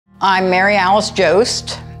I'm Mary Alice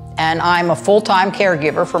Jost, and I'm a full-time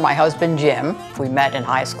caregiver for my husband, Jim. We met in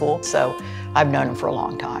high school, so I've known him for a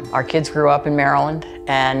long time. Our kids grew up in Maryland,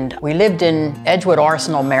 and we lived in Edgewood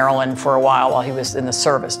Arsenal, Maryland for a while he was in the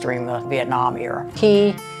service during the Vietnam era.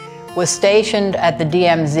 He was stationed at the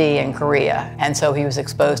DMZ in Korea, and so he was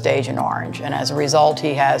exposed to Agent Orange, and as a result,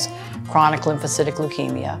 he has chronic lymphocytic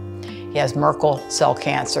leukemia. He has Merkel cell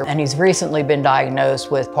cancer, and he's recently been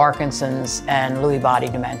diagnosed with Parkinson's and Lewy body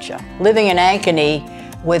dementia. Living in Ankeny,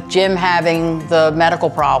 with Jim having the medical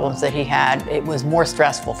problems that he had, it was more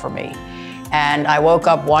stressful for me. And I woke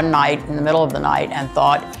up one night in the middle of the night and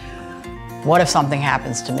thought, what if something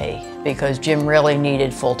happens to me? Because Jim really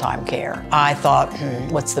needed full-time care. I thought,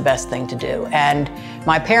 what's the best thing to do? And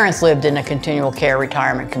my parents lived in a continual care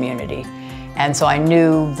retirement community. And so I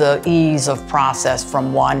knew the ease of process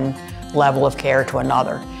from one level of care to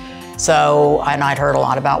another. So, and I'd heard a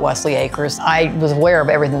lot about Wesley Acres. I was aware of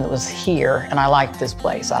everything that was here, and I liked this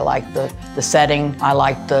place. I liked the setting. I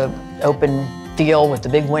liked the open feel with the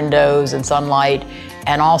big windows and sunlight,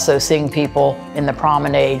 and also seeing people in the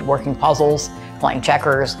promenade working puzzles, playing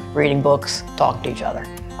checkers, reading books, talking to each other.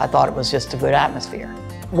 I thought it was just a good atmosphere.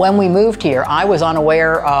 When we moved here, I was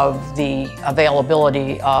unaware of the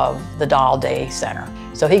availability of the Doll Day Center.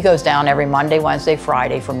 So he goes down every Monday, Wednesday,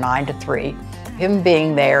 Friday from 9 to 3. Him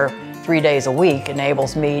being there 3 days a week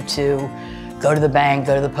enables me to go to the bank,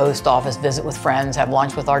 go to the post office, visit with friends, have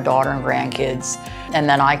lunch with our daughter and grandkids. And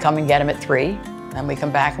then I come and get him at 3. Then we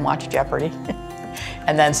come back and watch Jeopardy.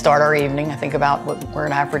 And then start our evening and think about what we're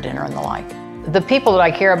gonna have for dinner and the like. The people that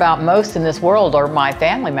I care about most in this world are my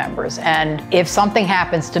family members. And if something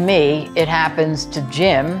happens to me, it happens to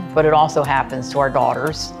Jim, but it also happens to our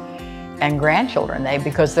daughters and grandchildren,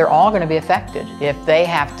 because they're all going to be affected if they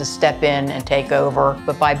have to step in and take over.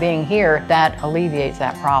 But by being here, that alleviates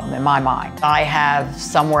that problem in my mind. I have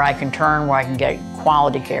somewhere I can turn where I can get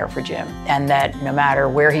quality care for Jim, and that no matter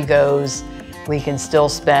where he goes, we can still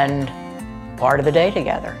spend part of the day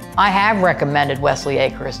together. I have recommended Wesley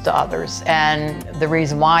Acres to others, and the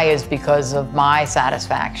reason why is because of my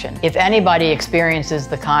satisfaction. If anybody experiences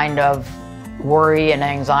the kind of worry and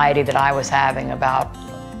anxiety that I was having about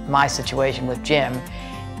my situation with Jim,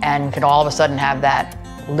 and could all of a sudden have that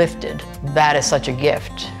lifted, that is such a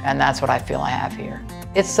gift, and that's what I feel I have here.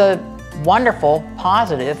 It's a wonderful,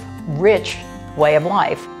 positive, rich way of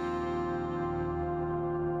life.